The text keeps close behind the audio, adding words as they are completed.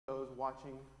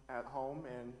watching at home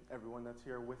and everyone that's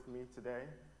here with me today.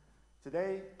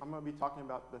 Today, I'm going to be talking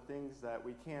about the things that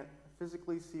we can't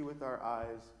physically see with our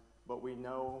eyes, but we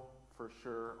know for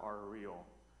sure are real.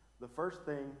 The first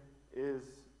thing is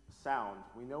sound.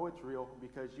 We know it's real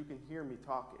because you can hear me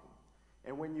talking.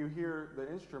 And when you hear the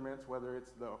instruments, whether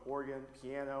it's the organ,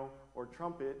 piano, or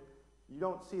trumpet, you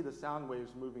don't see the sound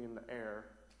waves moving in the air,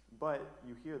 but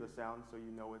you hear the sound, so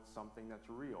you know it's something that's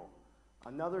real.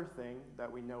 Another thing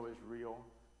that we know is real,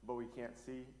 but we can't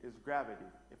see, is gravity.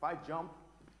 If I jump,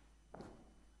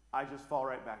 I just fall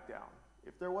right back down.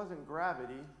 If there wasn't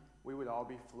gravity, we would all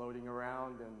be floating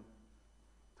around and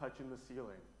touching the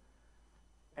ceiling.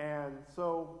 And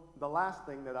so the last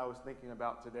thing that I was thinking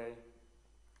about today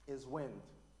is wind.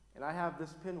 And I have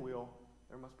this pinwheel.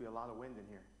 There must be a lot of wind in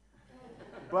here.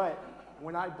 But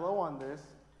when I blow on this,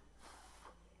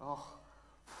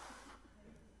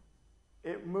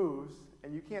 it moves,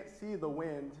 and you can't see the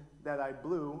wind that I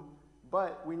blew,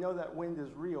 but we know that wind is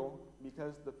real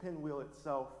because the pinwheel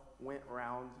itself went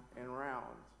round and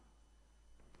round.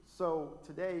 So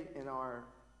today in our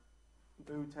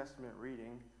New Testament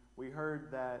reading, we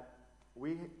heard that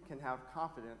we can have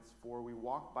confidence, for we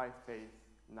walk by faith,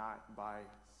 not by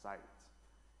sight.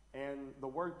 And the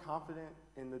word confident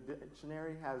in the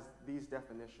dictionary has these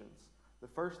definitions. The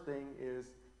first thing is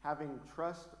having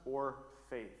trust or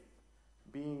faith,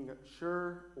 being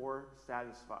sure or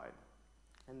satisfied.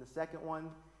 And the second one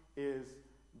is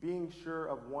being sure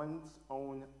of one's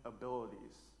own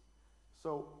abilities.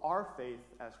 So our faith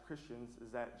as Christians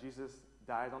is that Jesus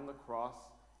died on the cross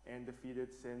and defeated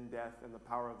sin, death, and the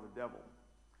power of the devil.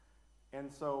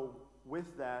 And so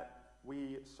with that,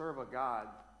 we serve a God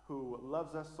who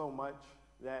loves us so much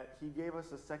that he gave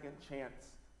us a second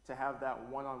chance to have that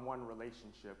one-on-one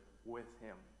relationship with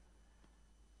him.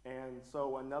 And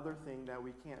so another thing that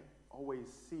we can't always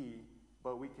see,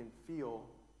 but we can feel,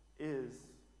 is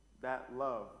that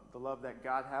love. The love that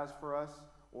God has for us,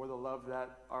 or the love that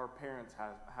our parents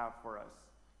have for us.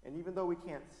 And even though we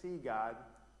can't see God,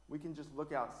 we can just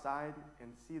look outside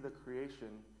and see the creation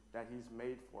that he's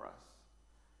made for us.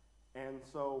 And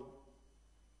so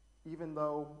even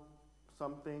though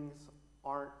some things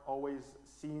aren't always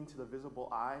seen to the visible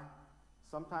eye,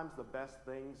 sometimes the best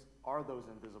things are those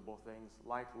invisible things,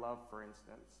 like love, for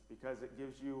instance, because it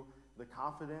gives you the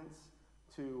confidence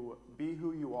to be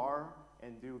who you are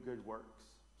and do good works.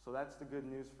 So that's the good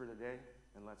news for today,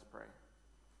 and let's pray.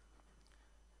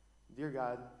 Dear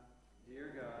God,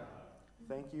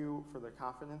 thank you for the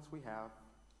confidence we have.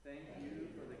 Thank you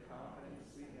for the confidence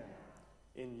we have.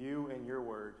 In you and your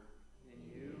word.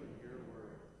 In you and your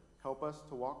word. Help us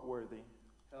to walk worthy.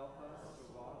 Help us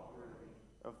to walk worthy.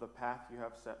 Of the path you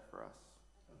have set for us.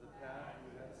 Of the path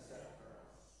you have set for us.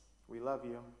 We love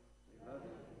you. We love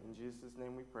you. In Jesus'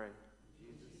 name we pray.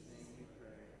 In Jesus' name we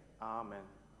pray. Amen.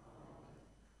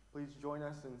 Please join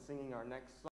us in singing our next song.